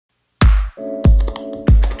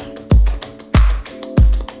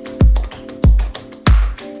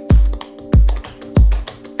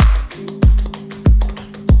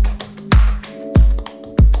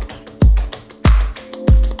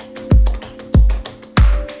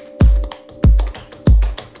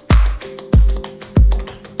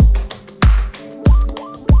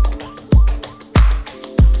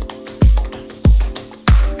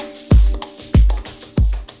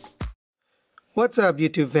What's up,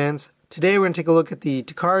 YouTube fans? Today we're going to take a look at the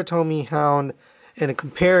Takara Tomy Hound and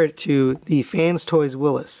compare it to the FansToys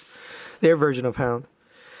Willis, their version of Hound.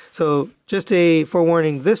 So just a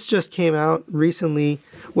forewarning, this just came out recently,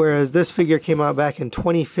 whereas this figure came out back in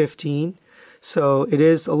 2015. So it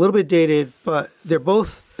is a little bit dated, but they're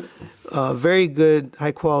both very good,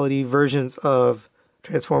 high quality versions of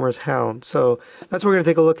Transformers Hound. So that's where we're going to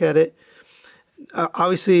take a look at it.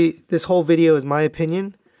 Obviously, this whole video is my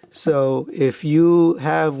opinion. So if you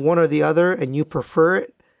have one or the other and you prefer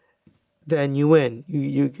it, then you win.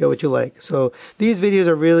 You get what you like. So these videos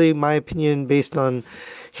are really my opinion based on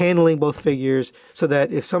handling both figures, so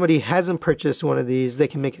that if somebody hasn't purchased one of these, they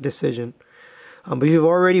can make a decision. But if you've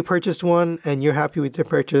already purchased one and you're happy with your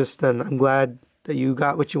purchase, then I'm glad that you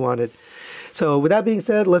got what you wanted. So with that being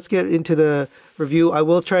said, let's get into the review. I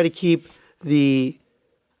will try to keep the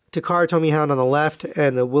Takara Tomy Hound on the left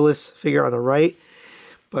and the Willis figure on the right,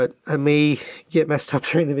 but I may get messed up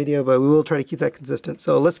during the video, but we will try to keep that consistent.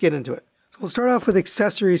 So let's get into it. So we'll start off with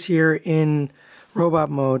accessories here in robot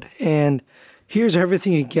mode, and here's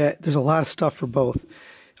everything you get. There's a lot of stuff for both.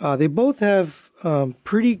 They both have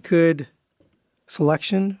pretty good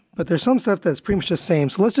selection, but there's some stuff that's pretty much the same.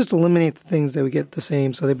 So let's just eliminate the things that we get the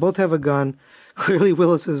same. So they both have a gun. Clearly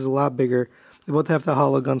Willis is a lot bigger. They both have the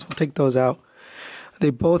hollow guns. We'll take those out. They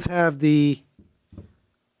both have the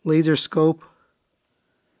laser scope.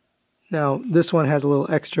 Now this one has a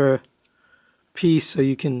little extra piece so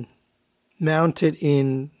you can mount it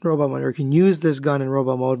in robot mode, or you can use this gun in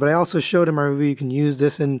robot mode. But I also showed in my review you can use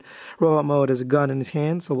this in robot mode as a gun in his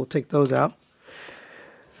hand, so we'll take those out.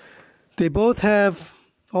 They both have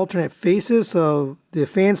alternate faces, so the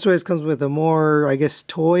FansToys comes with a more, I guess,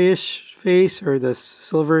 toyish face, or the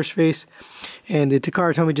silverish face, and the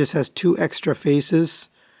Takara Tomy just has two extra faces,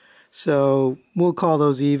 so we'll call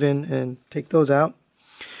those even and take those out.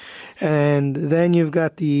 And then you've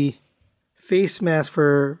got the face mask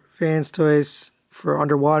for FansToys for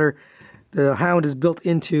underwater. The Hound is built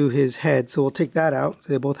into his head, so we'll take that out. So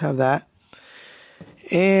they both have that.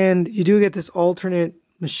 And you do get this alternate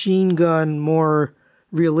machine gun, more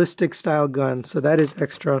realistic style gun, so that is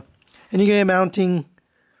extra. And you get a mounting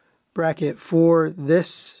bracket for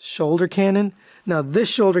this shoulder cannon. Now this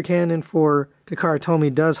shoulder cannon for Takara Tomy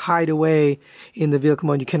does hide away in the vehicle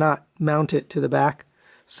mode. You cannot mount it to the back,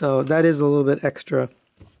 so that is a little bit extra.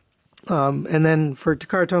 And then for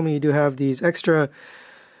Takara Tomy, you do have these extra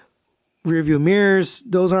rear view mirrors.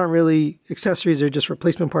 Those aren't really accessories, they're just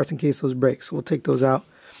replacement parts in case those break, so we'll take those out.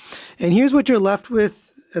 And here's what you're left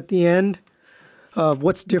with at the end of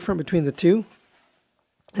what's different between the two.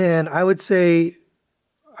 And I would say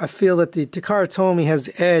I feel that the Takara Tomy has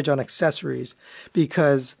the edge on accessories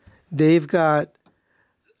because they've got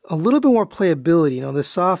a little bit more playability. You know, the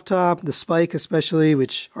soft top, the spike especially,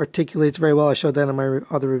 which articulates very well. I showed that in my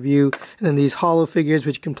other review. And then these hollow figures,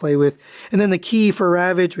 which you can play with. And then the key for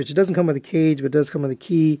Ravage, which doesn't come with a cage, but does come with a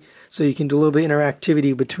key. So you can do a little bit of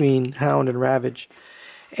interactivity between Hound and Ravage.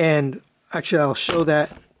 And actually, I'll show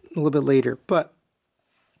that a little bit later. But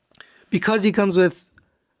because he comes with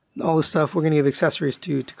all this stuff, we're going to give accessories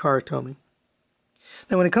to Takara Tomy.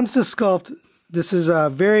 Now, when it comes to sculpt, this is a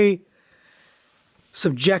very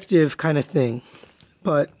subjective kind of thing,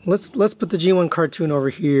 but let's put the G1 cartoon over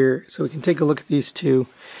here so we can take a look at these two.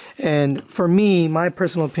 And for me, my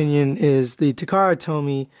personal opinion is the Takara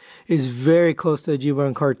Tomy is very close to the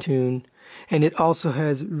G1 cartoon, and it also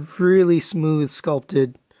has really smooth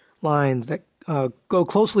sculpted lines that go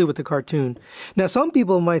closely with the cartoon. Now some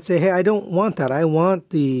people might say, hey, I don't want that. I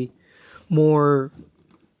want the more,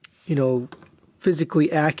 you know,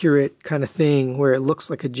 physically accurate kind of thing where it looks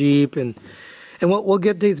like a Jeep, and we'll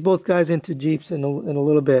get these both guys into Jeeps in a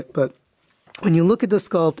little bit. But when you look at the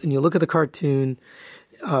sculpt and you look at the cartoon,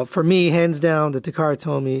 for me, hands down, the Takara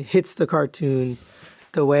Tomy hits the cartoon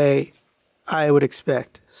the way I would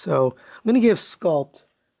expect. So I'm going to give sculpt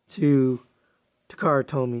to Takara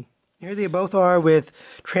Tomy. Here they both are with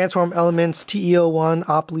Transform Elements TE01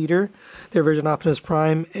 Op Leader, their version Optimus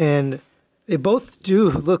Prime, and they both do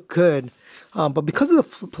look good. But because of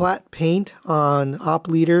the flat paint on Op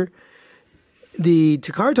Leader, the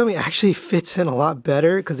Takara Tomy actually fits in a lot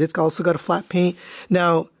better because it's also got a flat paint.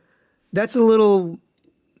 Now, that's a little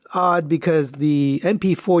odd because the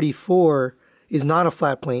MP44 is not a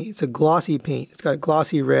flat paint. It's a glossy paint. It's got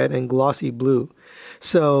glossy red and glossy blue.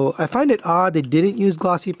 So I find it odd they didn't use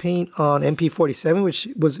glossy paint on MP47, which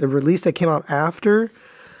was a release that came out after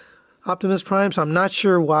Optimus Prime. So I'm not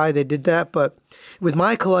sure why they did that, but with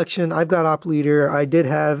my collection, I've got Op Leader. I did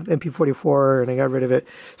have MP44 and I got rid of it.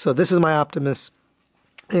 So this is my Optimus.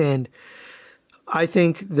 And I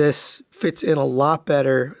think this fits in a lot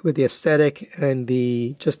better with the aesthetic and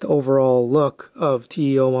just the overall look of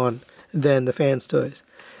TE01 than the FansToys.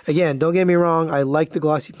 Again, don't get me wrong, I like the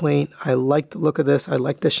glossy paint, I like the look of this, I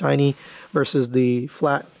like the shiny versus the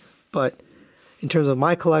flat, but in terms of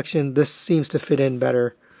my collection, this seems to fit in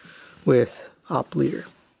better with Op Leader.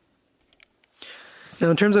 Now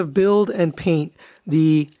in terms of build and paint,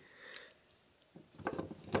 the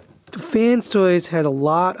FansToys had a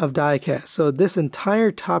lot of die cast. So this entire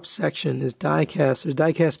top section is die cast. There's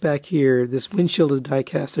die cast back here. This windshield is die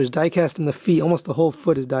cast. There's die cast in the feet. Almost the whole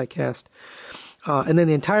foot is die cast. And then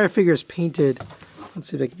the entire figure is painted. Let's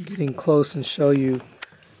see if I can get in close and show you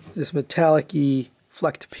this metallic-y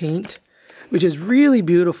flecked paint, which is really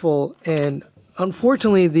beautiful. And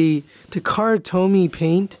unfortunately, the Takara Tomy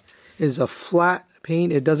paint is a flat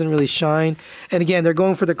paint. It doesn't really shine. And again, they're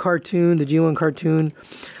going for the cartoon, the G1 cartoon.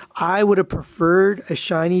 I would have preferred a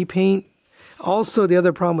shiny paint. Also, the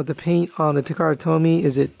other problem with the paint on the Takara Tomy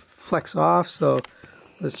is it flecks off. So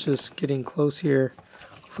let's just get in close here.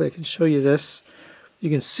 Hopefully I can show you this. You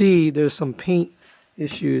can see there's some paint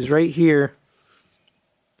issues right here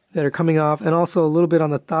that are coming off, and also a little bit on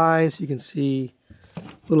the thighs. You can see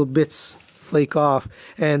little bits flake off,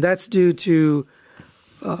 and that's due to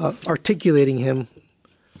articulating him.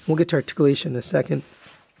 We'll get to articulation in a second.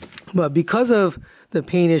 But because of the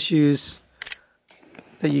paint issues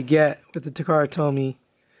that you get with the Takara Tomy,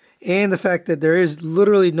 and the fact that there is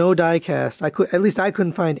literally no die cast, at least I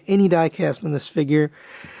couldn't find any die cast on this figure.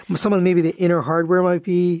 Some of maybe the inner hardware might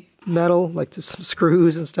be metal, like some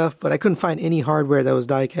screws and stuff, but I couldn't find any hardware that was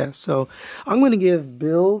die cast. So I'm going to give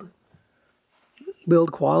build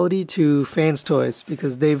quality to FansToys,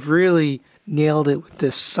 because they've really nailed it with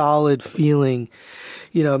this solid feeling.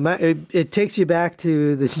 You know, it takes you back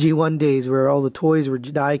to the G1 days where all the toys were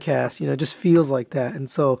die cast. You know, it just feels like that. And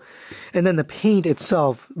so, and then the paint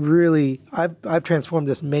itself, really, I've transformed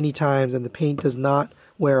this many times, and the paint does not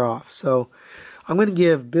wear off. So I'm going to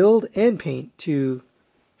give build and paint to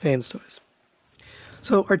FansToys.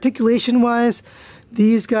 So articulation-wise,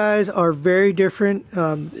 these guys are very different.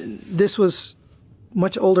 This was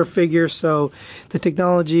much older figure, so the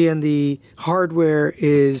technology and the hardware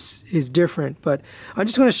is different. But I'm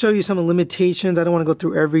just going to show you some of the limitations. I don't want to go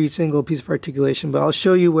through every single piece of articulation, but I'll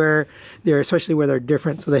show you where especially where they're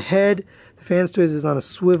different. So the head, the FansToys is on a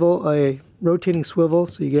swivel, a rotating swivel,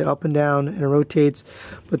 so you get up and down and it rotates.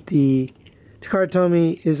 But the Takara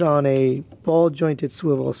Tomy is on a ball jointed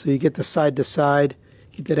swivel, so you get the side to side,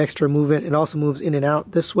 you get that extra movement. It also moves in and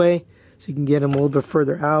out this way, so you can get him a little bit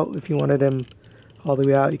further out. If you wanted him all the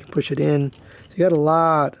way out, you can push it in. So you got a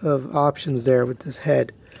lot of options there with this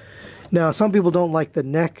head. Now, some people don't like the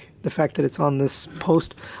neck, the fact that it's on this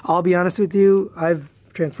post. I'll be honest with you, I've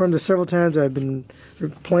transformed this several times. I've been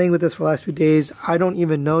playing with this for the last few days. I don't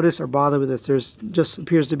even notice or bother with this. There's just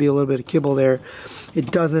appears to be a little bit of kibble there.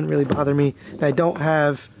 It doesn't really bother me. And I don't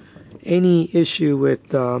have any issue with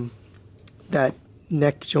that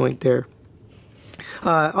neck joint there.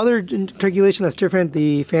 Other articulation that's different,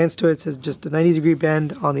 the FansToys has just a 90-degree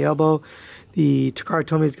bend on the elbow. The Takara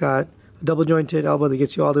Tomy's got a double jointed elbow that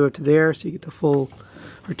gets you all the way up to there, so you get the full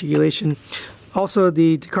articulation. Also,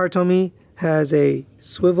 the Takara Tomy has a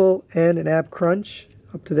swivel and an ab crunch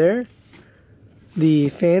up to there. The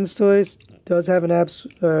FansToys does have an ab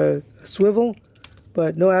swivel,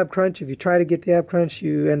 but no ab crunch. If you try to get the ab crunch,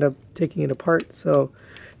 you end up taking it apart, so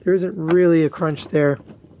there isn't really a crunch there.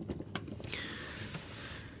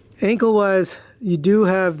 Ankle-wise, you do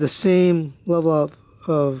have the same level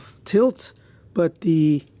of tilt, but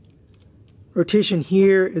the rotation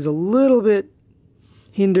here is a little bit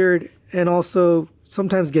hindered and also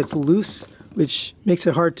sometimes gets loose, which makes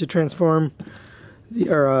it hard to transform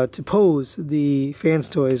to pose the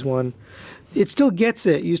FansToys one. It still gets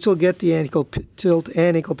it. You still get the ankle tilt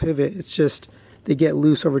and ankle pivot. It's just they get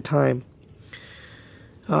loose over time.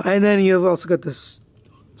 And then you've also got this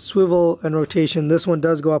swivel and rotation. This one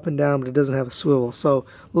does go up and down, but it doesn't have a swivel. So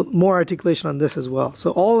more articulation on this as well.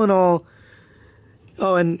 So all in all,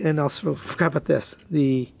 oh, and also forgot about this,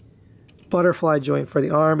 the butterfly joint for the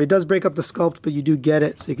arm. It does break up the sculpt, but you do get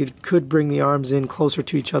it. So you could bring the arms in closer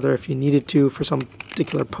to each other if you needed to for some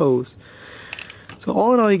particular pose. So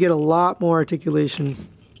all in all, you get a lot more articulation.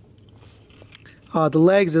 The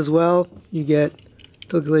legs as well, you get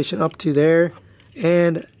articulation up to there,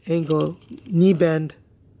 and ankle knee bend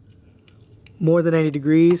more than 90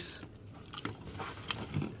 degrees.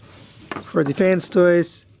 For the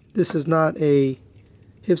FansToys, this is not a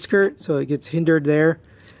hip skirt, so it gets hindered there.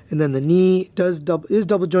 And then the knee is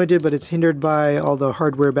double jointed, but it's hindered by all the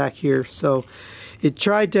hardware back here. So it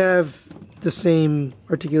tried to have the same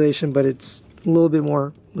articulation, but it's a little bit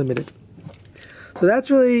more limited. So that's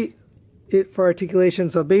really it for articulation.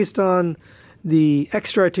 So based on the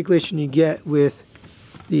extra articulation you get with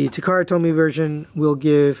the Takara Tomy version, we'll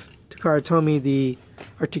give Takara Tomy the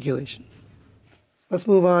articulation. Let's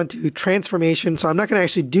move on to transformation. So I'm not going to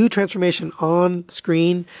actually do transformation on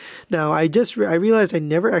screen. Now I realized I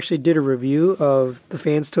never actually did a review of the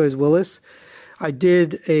FansToys Willis. I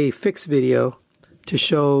did a fix video to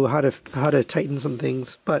show how to tighten some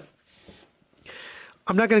things, but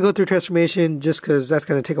I'm not going to go through transformation just because that's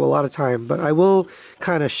going to take up a lot of time, but I will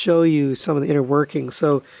kind of show you some of the inner workings.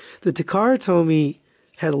 So the Takara Tomy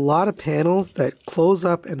had a lot of panels that close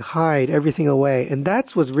up and hide everything away, and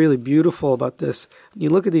that's what's really beautiful about this. You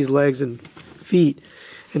look at these legs and feet,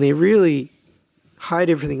 and they really hide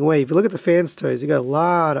everything away. If you look at the FansToys, you got a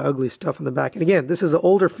lot of ugly stuff in the back. And again, this is an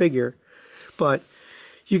older figure, but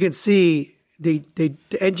you can see the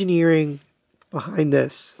engineering behind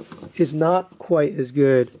this is not quite as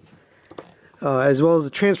good, as well as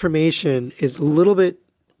the transformation is a little bit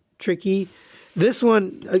tricky. This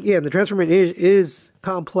one, again, the transformation is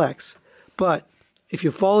complex, but if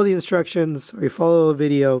you follow the instructions or you follow a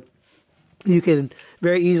video, you can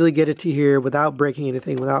very easily get it to here without breaking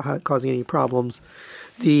anything, without causing any problems.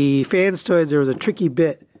 The FansToys, there was a tricky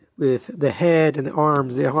bit with the head and the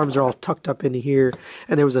arms. The arms are all tucked up into here,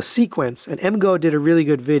 and there was a sequence, and MGO did a really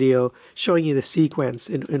good video showing you the sequence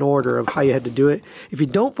in order of how you had to do it. If you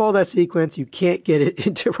don't follow that sequence, you can't get it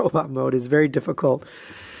into robot mode. It's very difficult.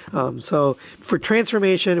 So for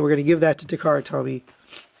transformation, we're going to give that to Takara Tomy.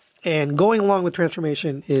 And going along with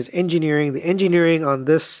transformation is engineering. The engineering on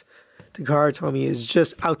this Takara Tomy is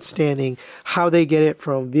just outstanding. How they get it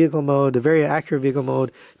from vehicle mode, the very accurate vehicle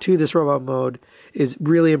mode, to this robot mode is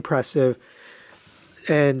really impressive.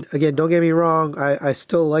 And again, don't get me wrong, I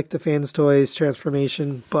still like the FansToys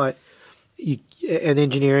transformation, but and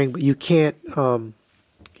engineering, but you can't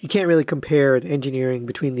really compare the engineering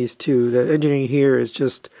between these two. The engineering here is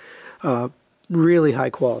just really high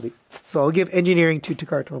quality. So I'll give engineering to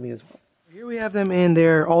Takara Tomy as well. Here we have them in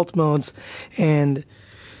their alt modes, and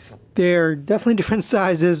they're definitely different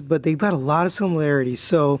sizes, but they've got a lot of similarities.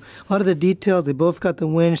 So a lot of the details, they both got the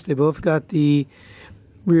winch, they both got the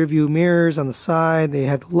rear view mirrors on the side, they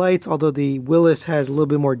have the lights, although the Willis has a little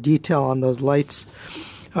bit more detail on those lights.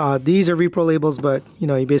 These are repro labels, but you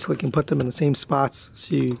know, you basically can put them in the same spots,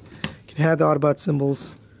 so you can have the Autobot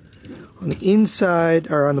symbols. On the inside,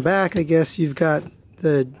 or on the back, I guess, you've got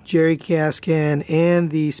the jerry gas can and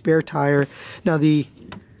the spare tire. Now the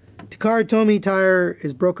Takara Tomy tire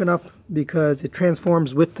is broken up because it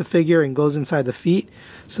transforms with the figure and goes inside the feet.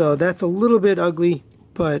 So that's a little bit ugly,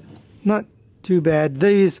 but not too bad.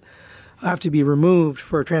 These have to be removed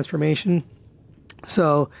for transformation.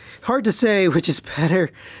 So it's hard to say which is better,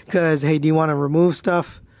 because hey, do you want to remove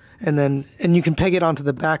stuff and you can peg it onto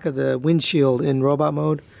the back of the windshield in robot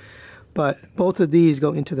mode, but both of these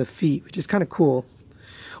go into the feet, which is kind of cool.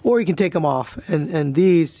 Or you can take them off, and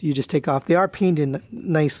these you just take off. They are painted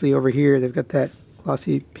nicely over here. They've got that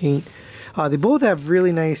glossy paint. They both have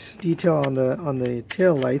really nice detail on the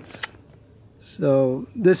tail lights. So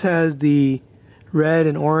this has the red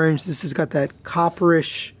and orange. This has got that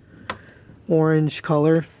copperish orange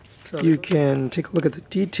color. You can take a look at the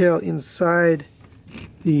detail inside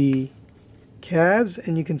the cabs,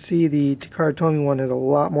 and you can see the Takara Tomy one has a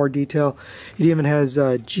lot more detail. It even has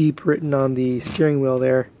Jeep written on the steering wheel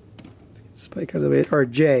there. Spike out of the way, or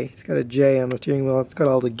J. It's got a J on the steering wheel. It's got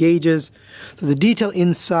all the gauges. So the detail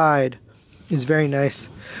inside is very nice.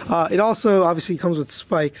 It also obviously comes with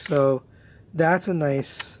Spike, so that's a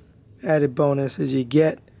nice added bonus as you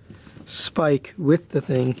get Spike with the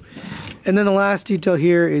thing. And then the last detail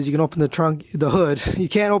here is you can open the hood. You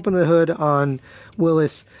can't open the hood on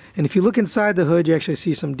Willis. And if you look inside the hood, you actually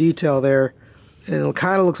see some detail there. And it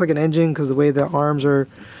kind of looks like an engine because the way the arms are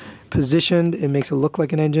positioned, it makes it look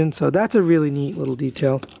like an engine. So that's a really neat little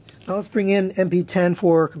detail. Now let's bring in MP10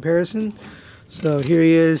 for comparison. So here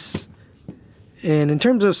he is. And in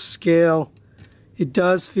terms of scale, it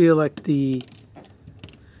does feel like the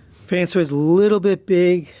FansToys is a little bit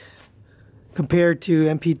big compared to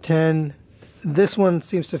MP10. This one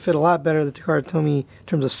seems to fit a lot better, the Takara Tomy, in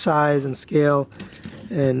terms of size and scale.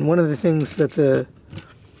 And one of the things that's a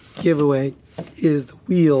giveaway is the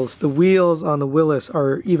wheels. The wheels on the Willis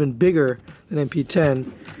are even bigger than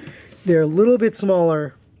MP10. They're a little bit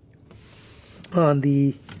smaller on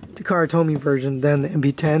the Takara Tomy version than the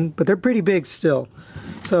MP10, but they're pretty big still.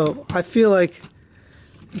 So I feel like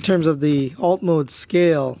in terms of the alt mode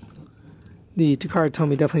scale, the Takara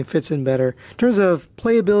Tomy definitely fits in better. In terms of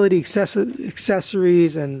playability,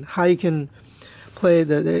 accessories, and how you can play,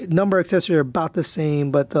 the number of accessories are about the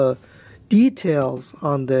same, but the details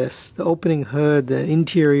on this, the opening hood, the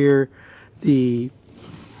interior, the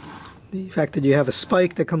fact that you have a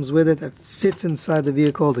spike that comes with it that sits inside the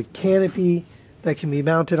vehicle, the canopy that can be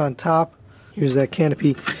mounted on top. Here's that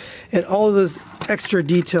canopy. And all of those extra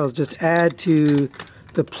details just add to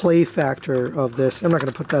the play factor of this. I'm not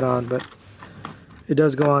going to put that on, but it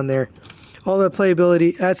does go on there. All the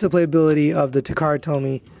playability adds to the playability of the Takara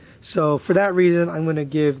Tomy. So for that reason, I'm going to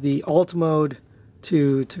give the Alt mode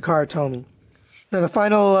to Takara Tomy. Now the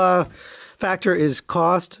final factor is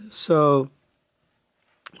cost. So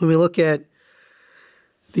when we look at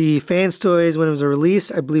the FansToys, when it was a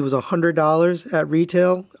release, I believe it was $100 at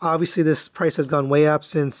retail. Obviously this price has gone way up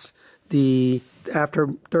since the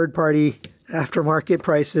third-party aftermarket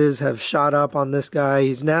prices have shot up on this guy.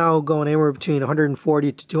 He's now going anywhere between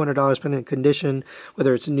 $140 to $200 depending on condition,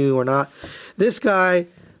 whether it's new or not. This guy,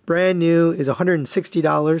 brand new, is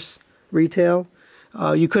 $160 retail.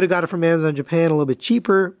 You could have got it from Amazon Japan a little bit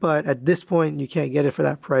cheaper, but at this point you can't get it for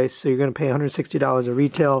that price, so you're going to pay $160 at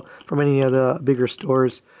retail from any of the bigger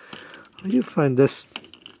stores. I do find this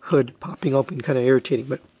hood popping open kind of irritating,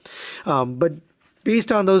 but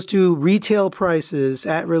based on those two retail prices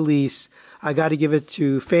at release, I got to give it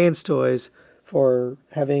to FansToys for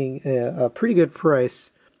having a pretty good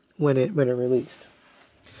price when it released.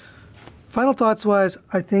 Final thoughts wise,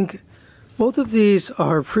 I think both of these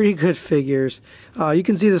are pretty good figures. You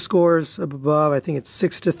can see the scores up above. I think it's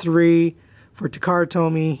 6-3 for Takara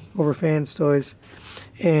Tomy over FansToys,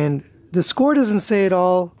 and the score doesn't say it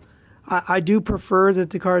all. I do prefer the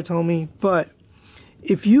Takara Tomy, but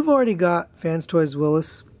if you've already got FansToys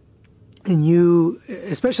Willis, and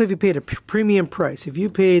especially if you paid a premium price, if you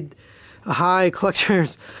paid a high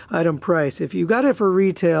collector's item price, if you got it for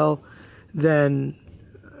retail, then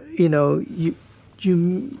you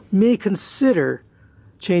may consider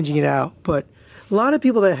changing it out. But a lot of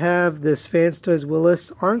people that have this FansToys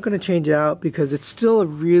Willis aren't going to change it out because it's still a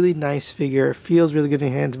really nice figure. It feels really good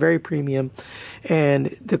in your hands, very premium, and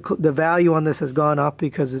the value on this has gone up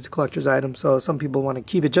because it's a collector's item. So some people want to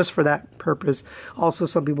keep it just for that purpose. Also,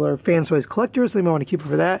 some people are FansToys collectors, so they might want to keep it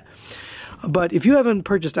for that. But if you haven't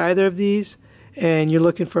purchased either of these and you're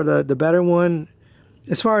looking for the better one,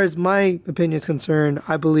 as far as my opinion is concerned,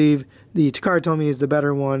 I believe the Takara Tomy is the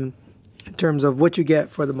better one in terms of what you get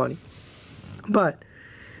for the money. But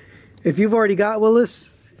if you've already got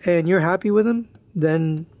Willis and you're happy with him,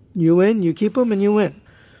 then you win, you keep him, and you win.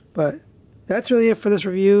 But that's really it for this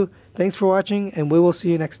review. Thanks for watching, and we will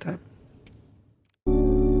see you next time.